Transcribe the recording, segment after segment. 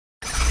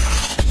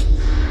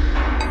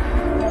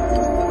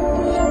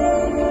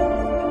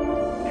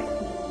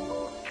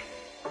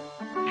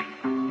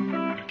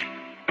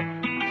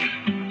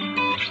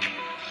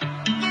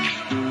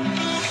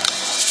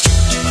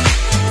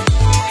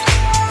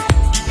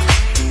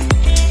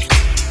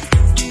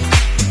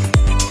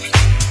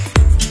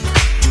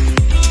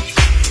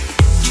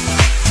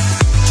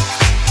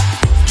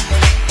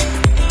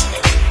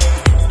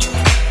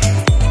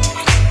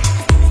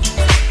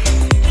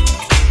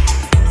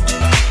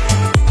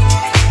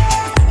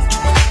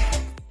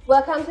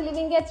Welcome to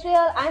Living Gets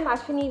Real. I'm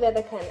Ashwini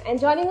Vedakhan, and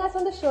joining us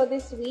on the show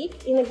this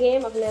week in a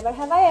game of Never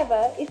Have I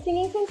Ever is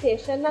singing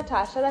sensation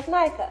Natasha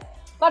Ratnayakar.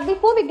 But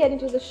before we get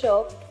into the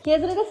show,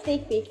 here's a little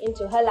sneak peek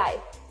into her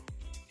life.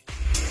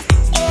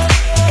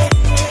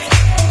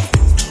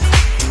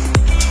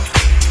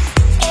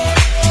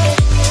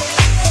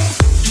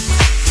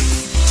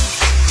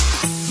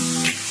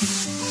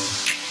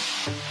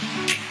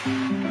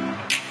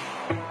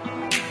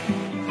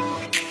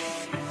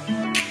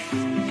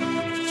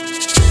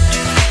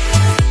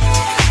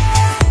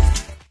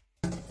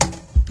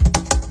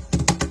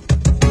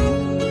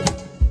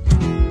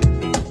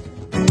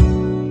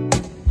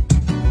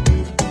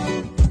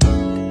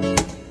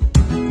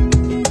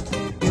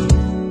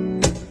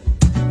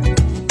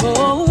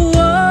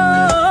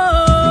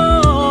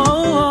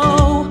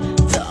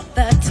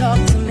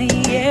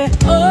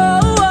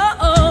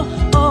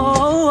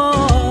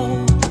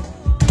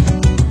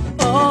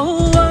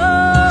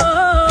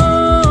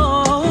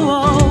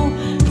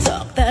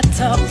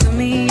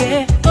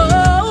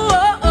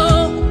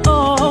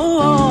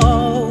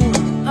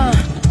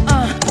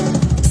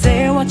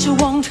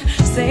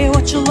 Say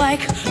what you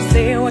like,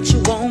 say what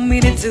you want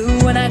me to do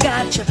when I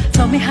got you.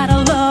 Tell me how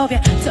to love you,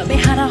 tell me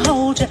how to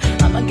hold you.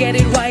 I'ma get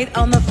it right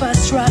on the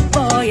first try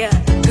for you.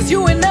 Cause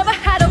you ain't never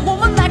had a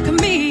woman like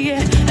me,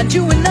 yeah. And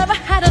you ain't never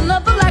had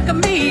another like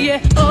me,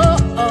 yeah. Oh,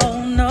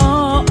 oh,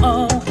 no,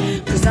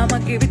 cause I'ma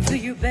give it to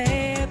you,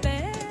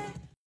 baby.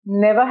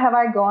 Never have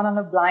I gone on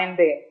a blind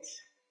date.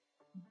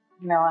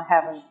 No, I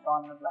haven't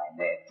gone on a blind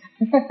date.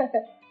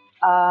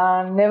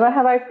 Never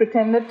have I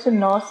pretended to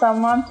know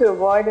someone to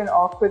avoid an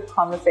awkward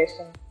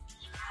conversation.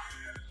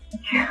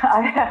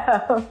 I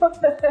have.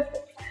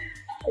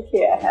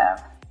 Okay, I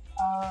have.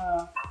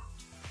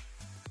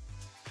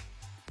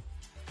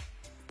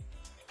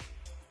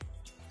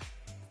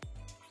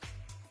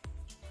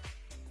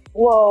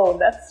 Whoa,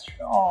 that's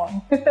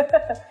strong.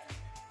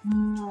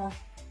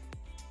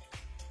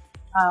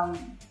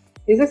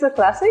 Is this a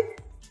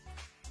classic?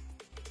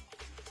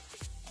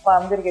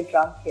 Well, I'm gonna get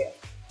drunk here.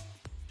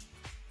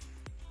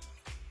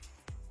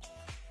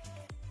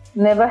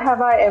 Never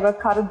have I ever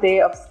cut a day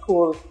of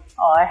school.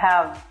 Oh, I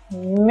have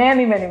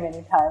many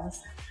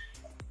times.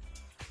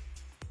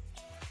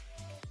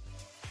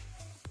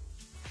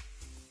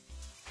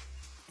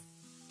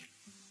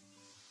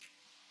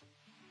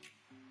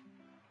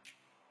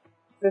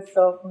 This is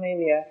so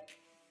familiar.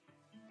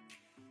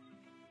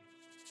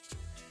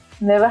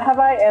 Never have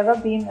I ever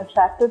been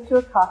attracted to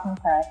a cartoon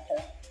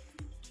character.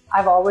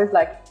 I've always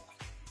liked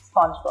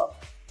SpongeBob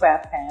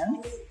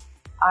SquarePants.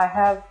 I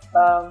have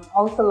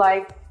also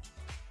liked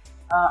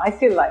I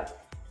still like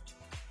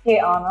Hey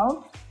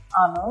Arnold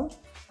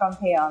from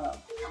Hey Arnold.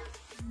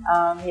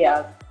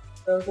 Yeah,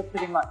 those are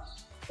pretty much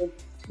the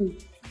two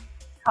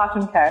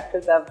cartoon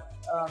characters I've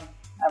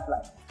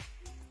liked.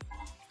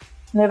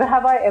 Never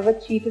have I ever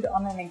cheated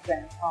on an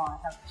exam. Oh, I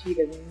have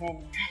cheated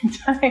many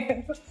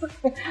times.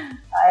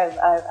 I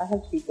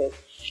have cheated.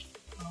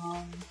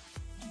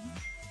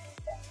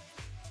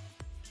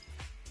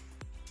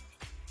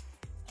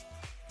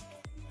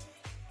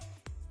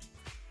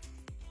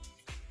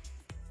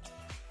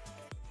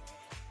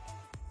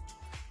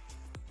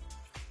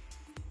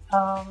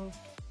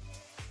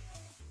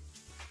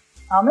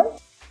 Almond?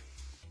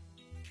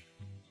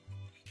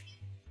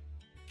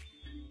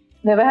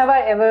 Never have I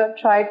ever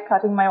tried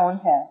cutting my own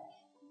hair.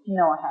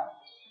 No, I haven't.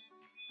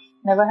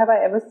 Never have I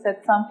ever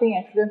set something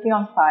accidentally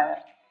on fire.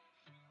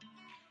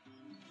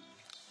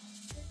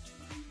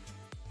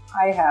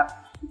 I have.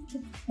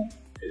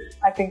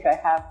 I think I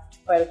have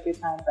quite a few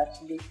times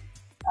actually.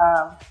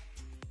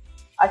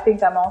 I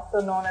think I'm also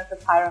known as a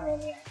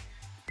pyromaniac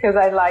because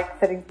I like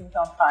setting things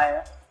on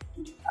fire.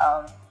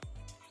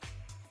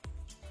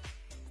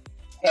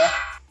 Yeah.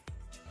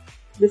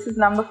 This is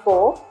number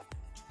 4.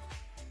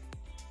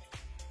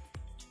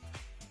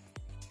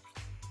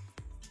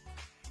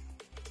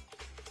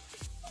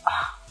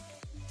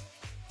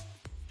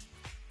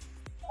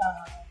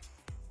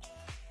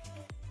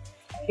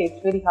 Okay,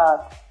 it's really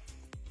hard.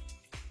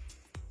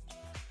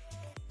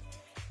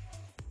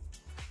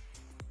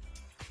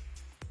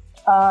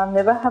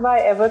 Never have I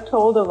ever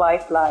told a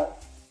white lie.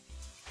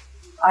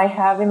 I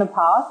have in the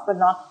past, but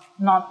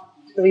not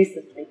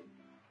recently.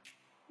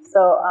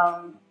 So,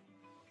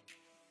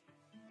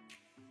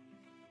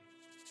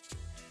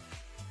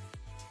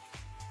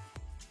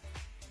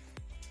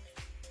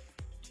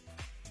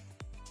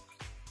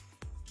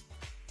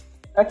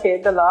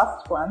 okay, the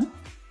last one.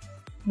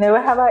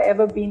 Never have I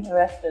ever been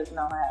arrested.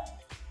 No, I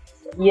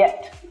haven't.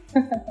 Yet.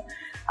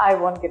 I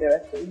won't get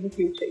arrested in the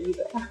future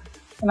either.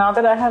 Now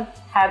that I have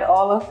had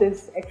all of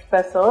these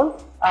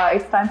espressos,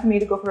 it's time for me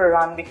to go for a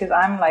run because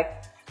I'm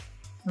like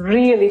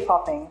really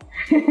popping.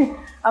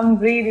 I'm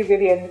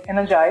really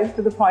energized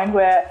to the point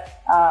where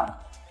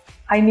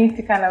I need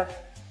to kind of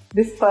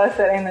disperse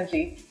that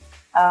energy.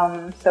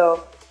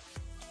 So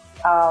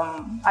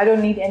I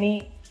don't need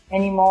any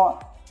more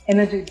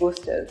energy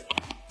boosters.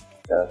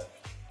 So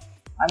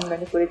I'm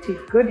going to put it to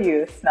good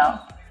use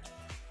now.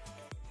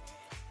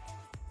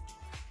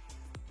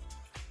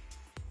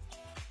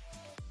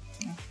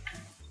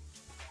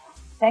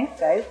 Thanks,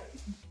 guys.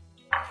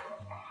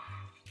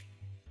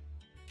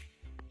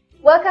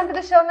 Welcome to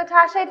the show,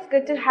 Natasha. It's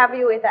good to have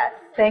you with us.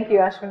 Thank you,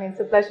 Ashwini. It's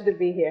a pleasure to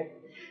be here.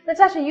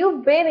 Natasha,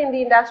 you've been in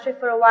the industry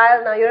for a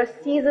while now. You're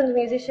a seasoned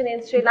musician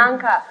in Sri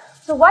Lanka.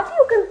 So what do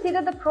you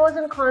consider the pros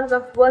and cons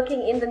of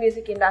working in the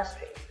music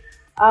industry?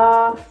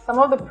 Some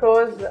of the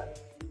pros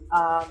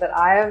that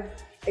I have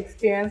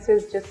experienced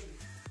is just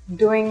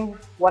doing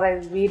what I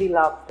really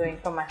love doing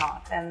from my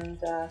heart, and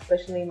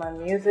especially my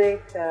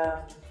music,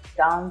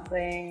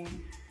 dancing,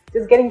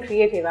 just getting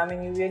creative. I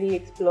mean, you really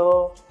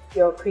explore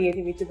your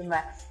creativity to the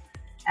max,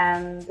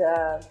 and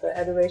the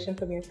adoration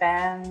from your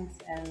fans,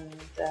 and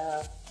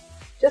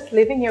just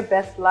living your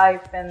best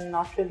life and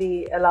not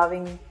really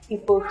allowing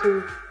people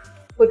to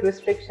put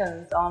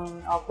restrictions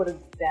on or put a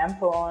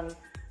damper on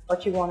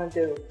what you want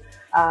to do.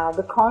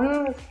 The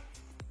cons,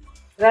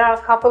 there are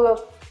a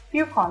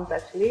few cons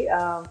actually.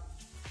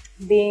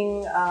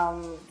 Being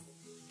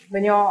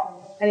when you're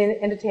an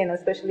entertainer,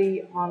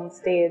 especially on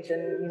stage,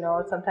 and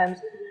sometimes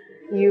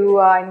you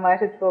are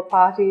invited for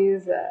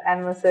parties,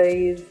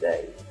 anniversaries,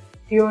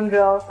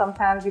 funerals.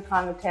 Sometimes you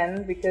can't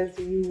attend because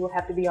you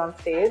have to be on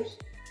stage,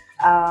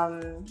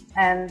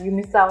 and you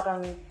miss out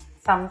on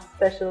some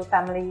special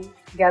family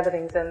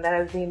gatherings, and that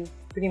has been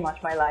pretty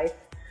much my life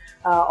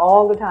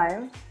all the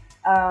time.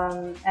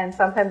 And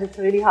sometimes it's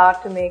really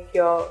hard to make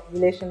your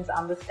relations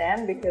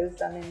understand,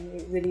 because I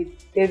mean,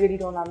 they really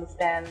don't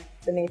understand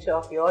the nature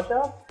of your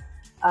job.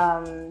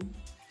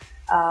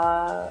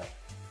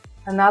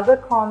 Another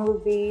con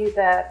would be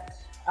that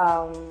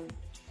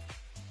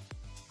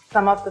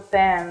some of the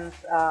fans,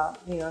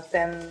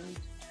 send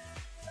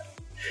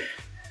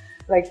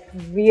like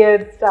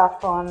weird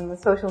stuff on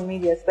social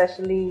media,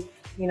 especially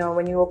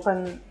when you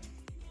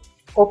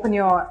open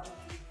your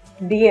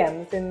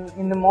DMs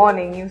in the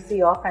morning, you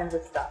see all kinds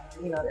of stuff,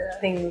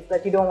 things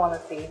that you don't want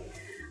to see.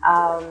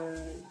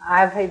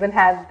 I've even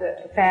had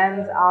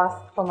fans ask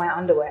for my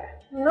underwear.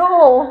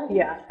 No.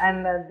 Yeah,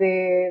 and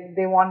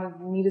they wanted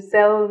me to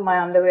sell my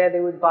underwear. They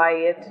would buy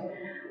it.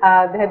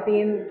 There had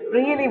been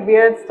really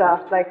weird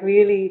stuff, like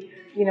really,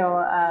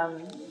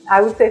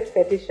 I would say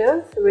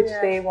fetishes, which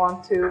they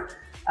want to,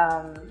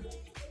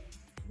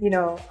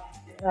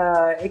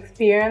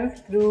 experience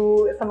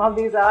through some of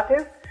these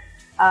artists.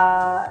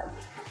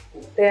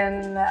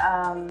 Then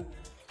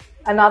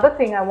another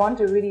thing I want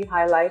to really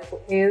highlight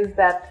is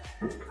that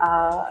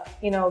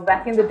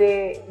back in the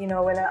day,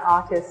 when an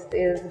artist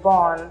is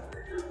born,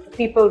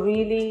 people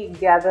really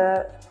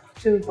gather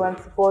to go and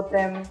support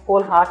them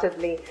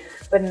wholeheartedly.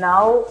 But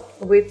now,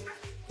 with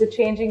the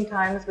changing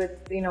times,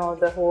 with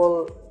the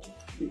whole,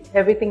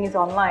 everything is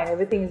online,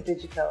 everything is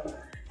digital,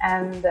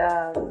 and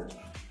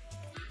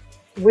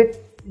with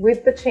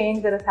the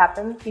change that has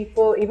happened,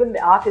 people, even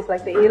the artists,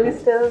 like the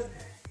A-listers,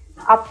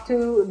 up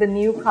to the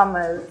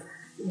newcomers,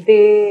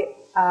 they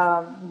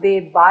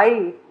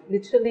buy,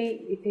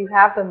 literally, if you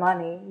have the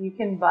money, you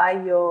can buy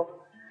your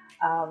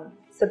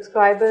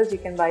subscribers, you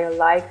can buy your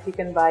likes, you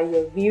can buy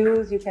your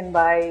views, you can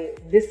buy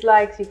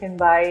dislikes, you can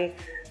buy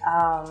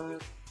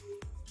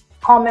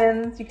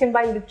comments, you can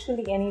buy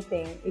literally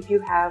anything if you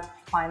have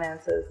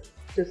finances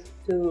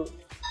to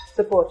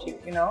support you,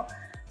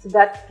 So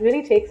that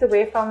really takes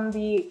away from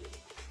the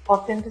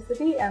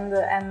authenticity, and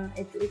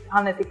it's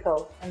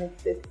unethical, and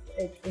it's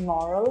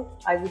immoral,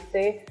 I would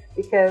say,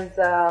 because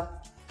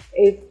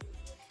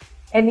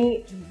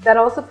that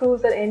also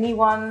proves that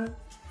anyone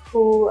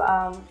who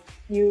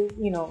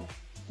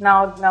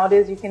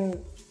nowadays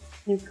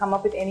you come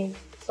up with any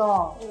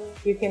song,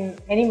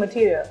 any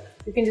material,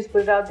 you can just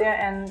put it out there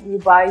and you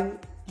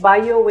buy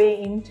your way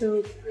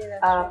into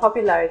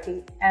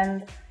popularity.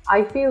 And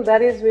I feel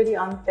that is really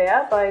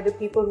unfair by the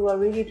people who are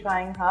really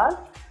trying hard,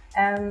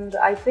 and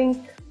I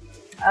think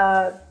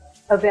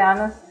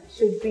awareness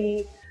should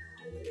be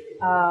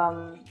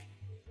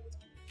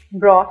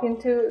brought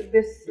into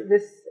this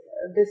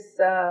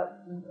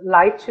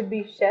light should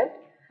be shed,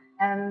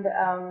 and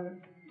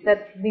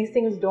that these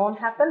things don't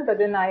happen. But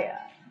then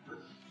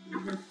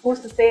who's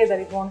to say that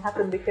it won't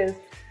happen, because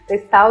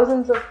there's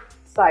thousands of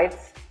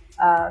sites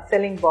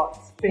selling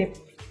bots.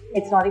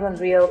 It's not even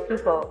real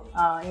people,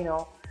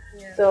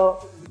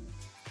 So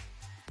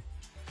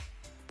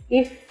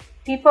if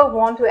people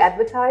want to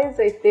advertise,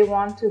 if they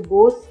want to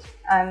boast,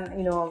 and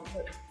you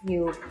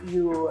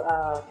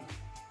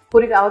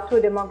put it out to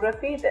a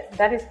demography,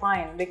 that is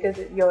fine, because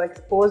you're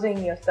exposing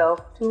yourself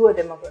to a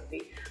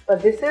demography.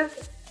 But this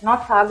is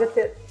not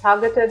targeted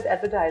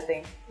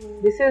advertising.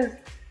 This is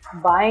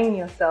buying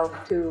yourself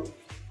to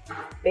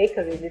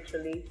bakery,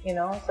 literally,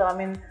 So I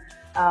mean,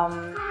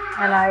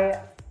 and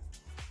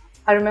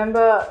I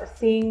remember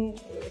seeing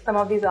some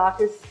of these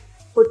artists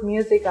put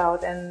music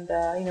out, and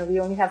we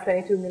only have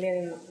 22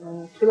 million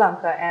in Sri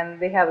Lanka, and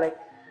they have like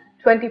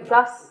 20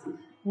 plus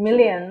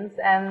millions,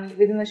 and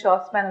within a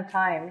short span of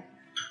time.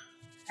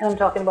 And I'm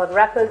talking about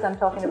rappers, I'm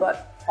talking about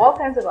all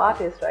kinds of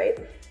artists, right?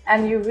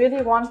 And you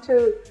really want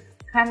to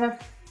kind of,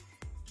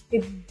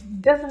 it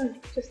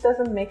just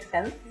doesn't make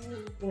sense,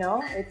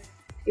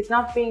 It's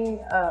not being,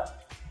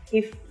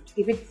 if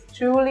it's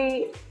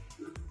truly,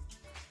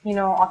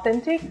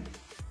 authentic,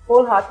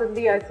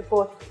 wholeheartedly I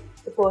support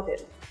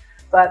it.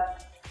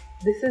 But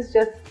this is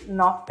just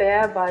not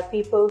fair by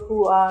people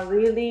who are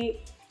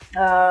really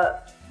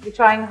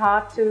trying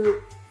hard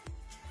to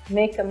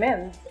make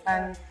amends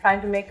and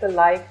trying to make a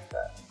life,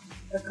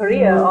 a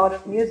career out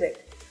of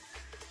music.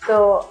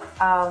 So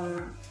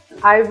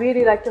I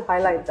really like to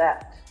highlight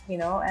that, you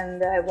know,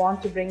 and I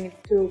want to bring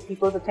it to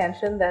people's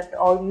attention that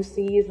all you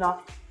see is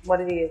not what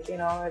it is, you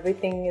know,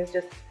 everything is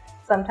just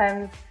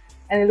sometimes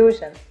an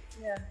illusion.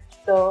 Yeah.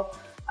 So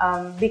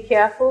be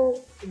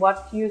careful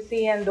what you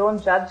see and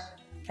don't judge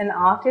an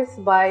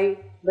artist by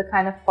the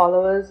kind of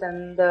followers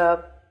and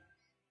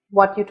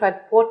what you try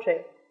to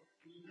portray.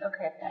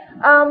 Okay.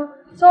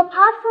 So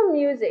apart from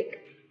music,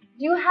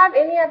 do you have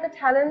any other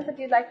talents that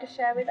you'd like to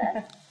share with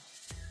us?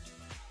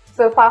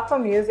 So apart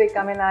from music,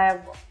 I mean,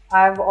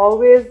 I've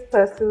always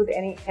pursued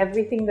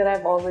everything that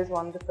I've always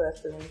wanted to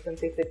pursue,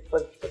 since if it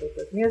was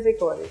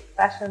music or whether it's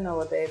fashion or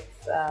whether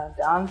it's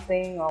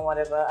dancing or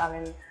whatever. I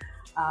mean,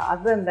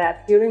 other than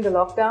that, during the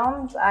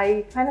lockdowns,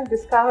 I kind of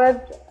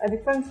discovered a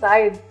different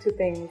side to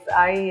things.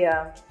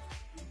 I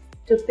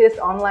took this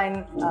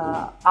online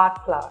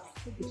art class,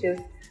 which is,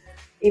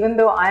 even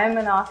though I am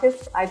an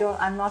artist,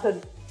 I'm not a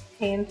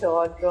painter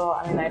or drawer.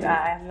 I mean,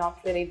 I have not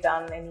really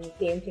done any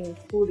painting in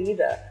school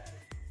either.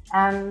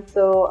 And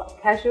so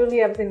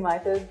casually I was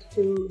invited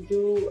to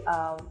do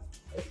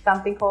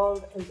something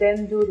called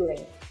Zen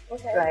doodling,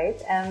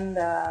 right? And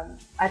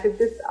I took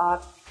this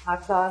art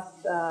class.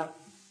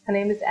 Her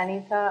name is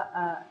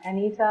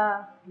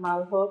Anita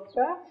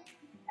Malhotra,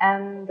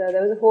 and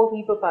there was a whole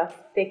heap of us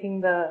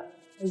taking the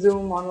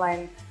Zoom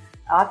online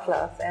art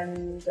class,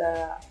 and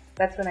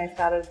that's when I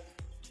started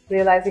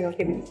realizing,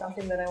 okay, this is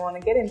something that I want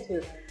to get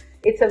into.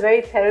 It's a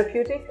very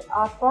therapeutic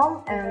art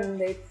form,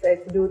 and it's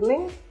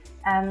doodling.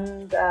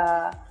 And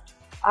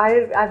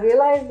I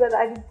realized that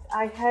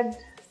I had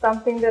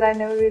something that I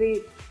never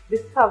really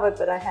discovered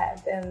that I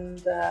had.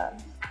 And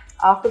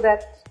after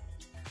that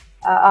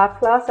art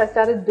class, I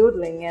started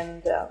doodling,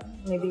 and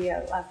maybe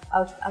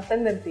I'll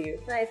send them to you.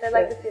 Nice, I'd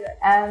like to see that.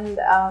 And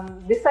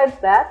besides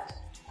that,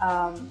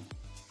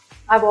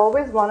 I've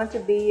always wanted to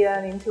be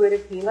an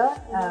intuitive healer,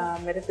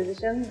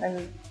 metaphysician,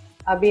 and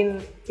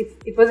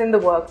it was in the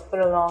works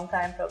for a long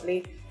time,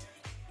 probably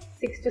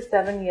 6 to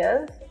 7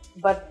 years.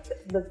 But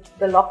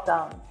the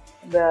lockdown,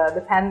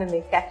 the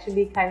pandemic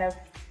actually kind of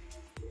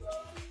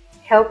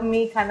helped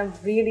me kind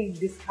of really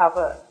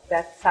discover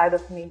that side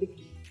of me,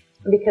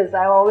 because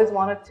I always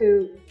wanted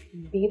to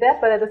be that,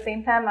 but at the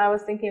same time I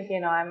was thinking, okay,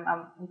 you know, I'm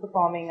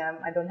performing,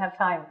 I don't have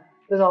time.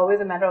 It was always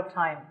a matter of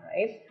time,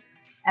 right?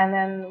 And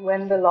then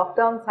when the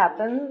lockdowns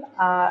happened,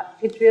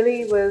 it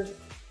really was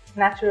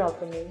natural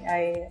for me.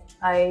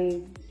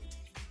 I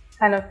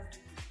kind of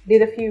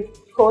did a few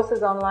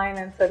courses online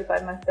and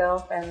certified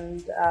myself,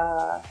 and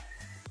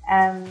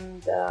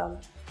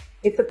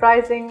it's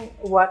surprising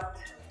what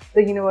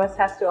the universe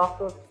has to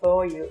offer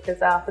for you,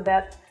 because after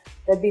that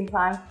there have been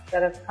clients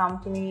that have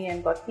come to me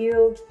and got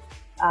healed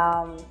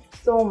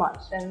so much.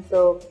 And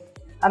so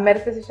a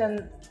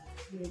metaphysician,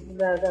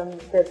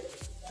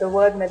 the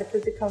word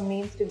metaphysical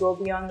means to go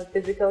beyond the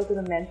physical to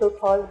the mental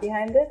cause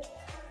behind it.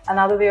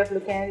 Another way of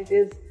looking at it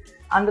is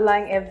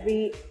underlying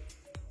every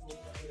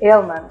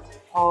ailment,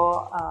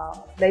 or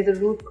there's a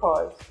root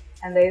cause,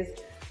 and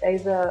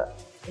there's a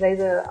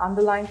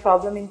underlying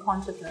problem in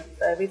consciousness.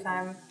 So every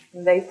time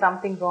there's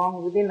something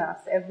wrong within us,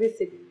 every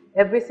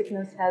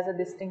sickness has a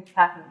distinct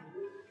pattern.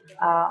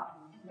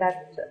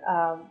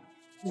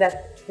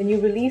 That when you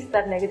release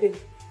that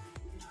negative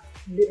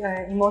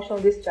emotional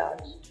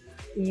discharge,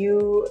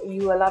 you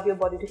allow your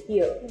body to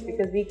heal,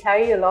 because we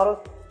carry a lot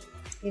of,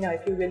 you know,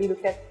 if you really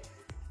look at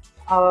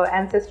our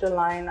ancestral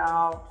line,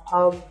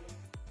 our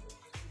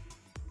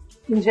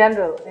in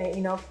general,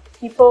 you know,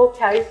 people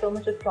carry so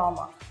much of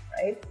trauma,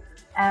 right?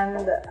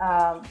 And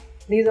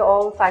these are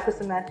all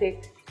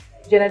psychosomatic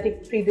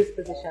genetic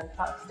predispositions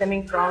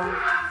stemming from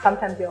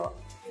sometimes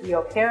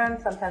your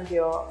parents, sometimes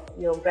your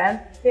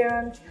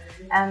grandparents,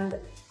 and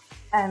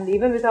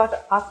even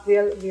without us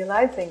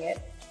realizing it,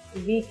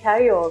 we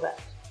carry all that.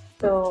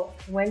 So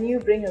when you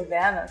bring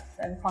awareness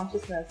and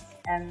consciousness,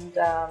 and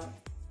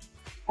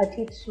I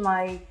teach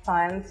my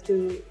clients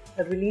to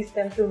release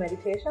them through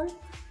meditation.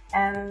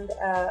 And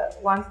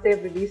once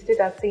they've released it,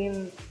 I've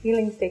seen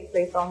healings take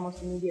place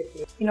almost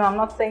immediately. You know, I'm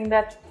not saying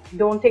that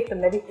don't take the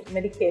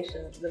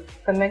medication, the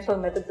conventional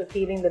methods of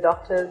healing. The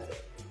doctors,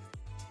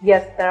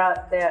 yes,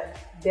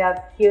 they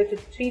are here to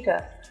treat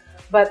us,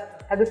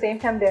 but at the same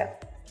time,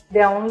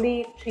 they're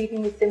only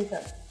treating the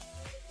symptoms.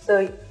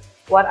 So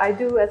what I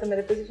do as a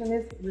metaphysician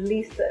is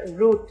release the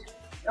root.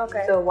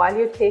 Okay. So while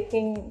you're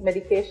taking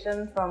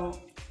medication from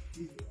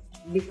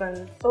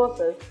different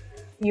sources,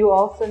 you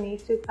also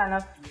need to kind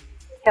of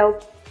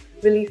help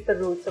release the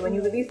root. So when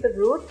you release the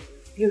root,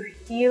 you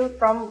heal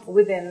from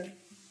within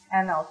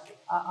and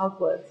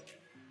outwards.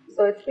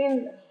 So it's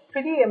been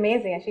pretty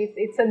amazing. Actually,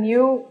 it's a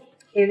new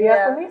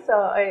area for me. So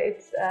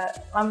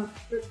I'm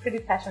pretty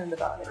passionate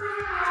about it.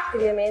 It's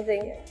pretty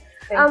amazing.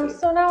 Thank you.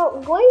 So now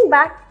going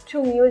back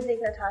to music,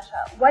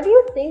 Natasha, what do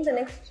you think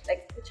the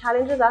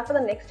challenges are for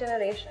the next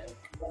generation?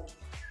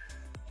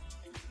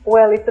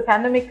 Well, if the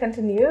pandemic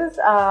continues,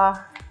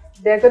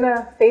 they're going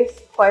to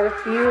face quite a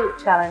few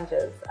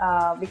challenges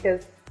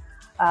because,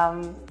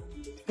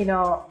 you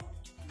know,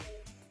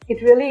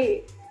 it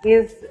really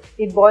is,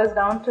 it boils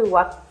down to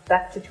what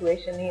that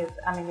situation is.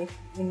 I mean, if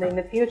in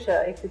the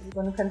future, if this is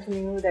going to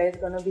continue, there is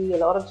going to be a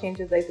lot of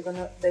changes.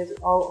 There's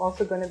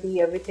also going to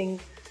be everything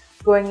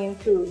going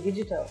into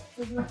digital,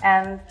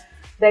 and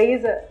there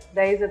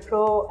is a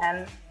pro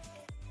and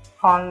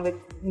con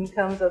in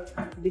terms of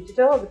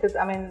digital, because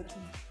I mean,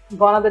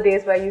 gone are the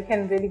days where you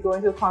can really go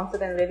into a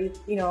concert and really,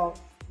 you know,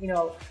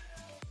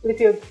 flip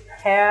your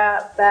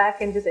hair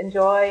back and just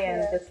enjoy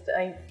and just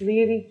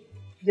really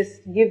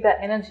just give that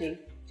energy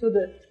to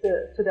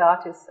the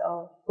artist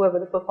or whoever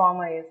the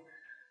performer is.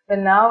 But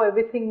now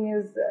everything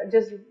is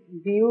just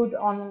viewed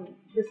on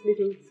this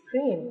little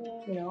screen,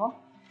 you know,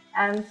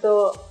 and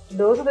so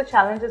those are the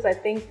challenges I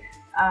think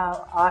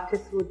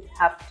artists would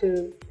have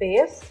to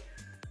face.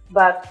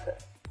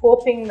 But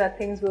hoping that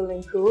things will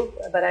improve.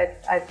 But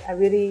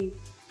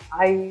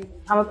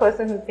I'm a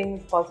person who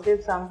thinks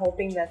positive, so I'm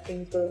hoping that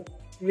things will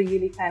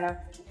really kind of,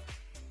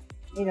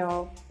 you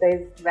know,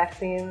 there's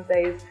vaccines,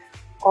 there's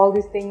all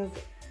these things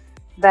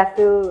that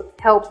will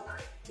help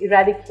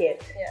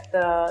eradicate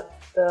the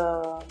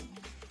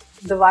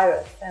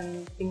virus,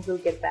 and things will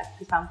get back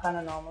to some kind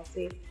of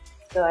normalcy.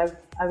 So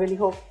I really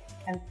hope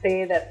and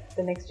pray that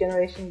the next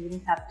generation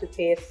wouldn't have to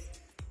face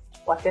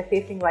what they're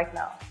facing right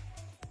now.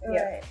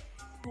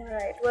 All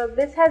right. Well,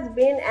 this has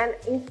been an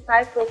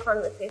insightful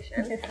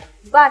conversation.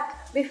 But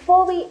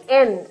before we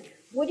end,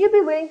 would you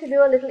be willing to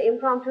do a little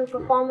impromptu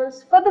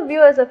performance for the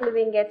viewers of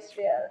Living Gets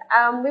Real?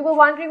 We were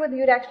wondering whether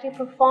you'd actually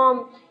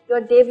perform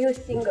your debut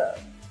single.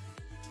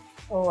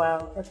 Oh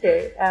wow.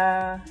 Okay.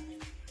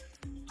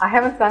 I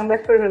haven't sung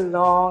that for a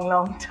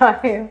long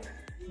time,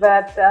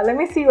 but let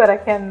me see what I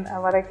can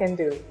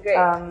do.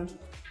 Great.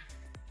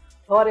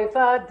 What if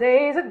our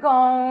days are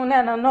gone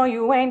and I know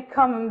you ain't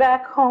coming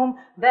back home?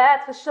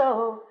 That's for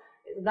sure.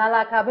 It's not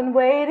like I've been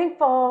waiting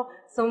for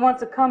someone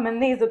to come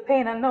and ease the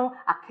pain I know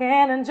I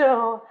can't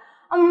endure.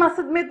 I must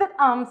admit that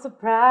I'm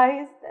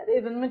surprised that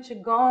even when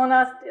you're gone,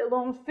 I still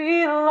don't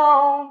feel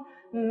alone.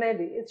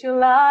 Maybe it's your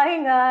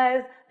lying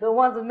eyes, the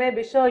ones that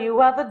maybe show you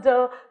out the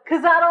door.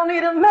 'Cause I don't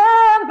need a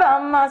man by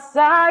my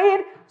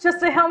side just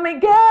to help me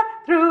get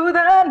through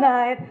the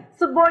night.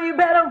 So boy, you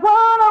better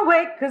run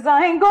away, 'cause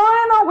I ain't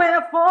going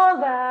nowhere for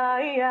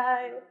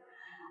life.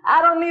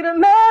 I don't need a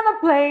man to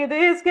play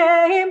this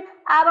game.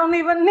 I don't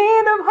even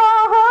need to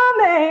call her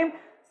name.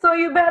 So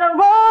you better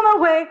run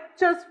away,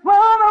 just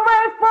run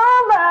away for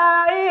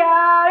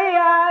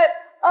life.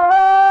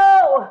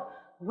 Oh,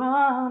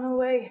 run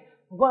away.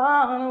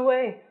 Run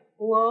away,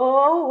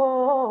 whoa,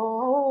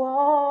 whoa,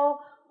 whoa,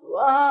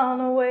 run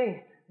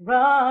away,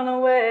 run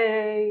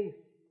away.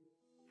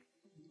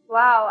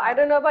 Wow, I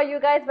don't know about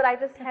you guys, but I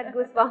just had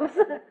goosebumps.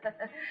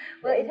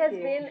 Well, it has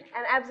been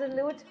an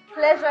absolute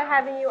pleasure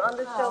having you on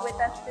the show with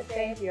us today.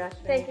 Thank you,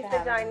 Ashwini. Thank you for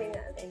joining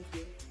us. Thank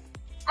you.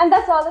 And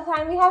that's all the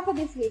time we have for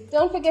this week.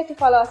 Don't forget to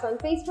follow us on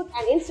Facebook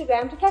and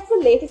Instagram to catch the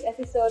latest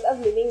episode of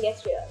Living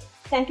Gets Real.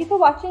 Thank you for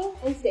watching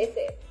and stay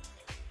safe.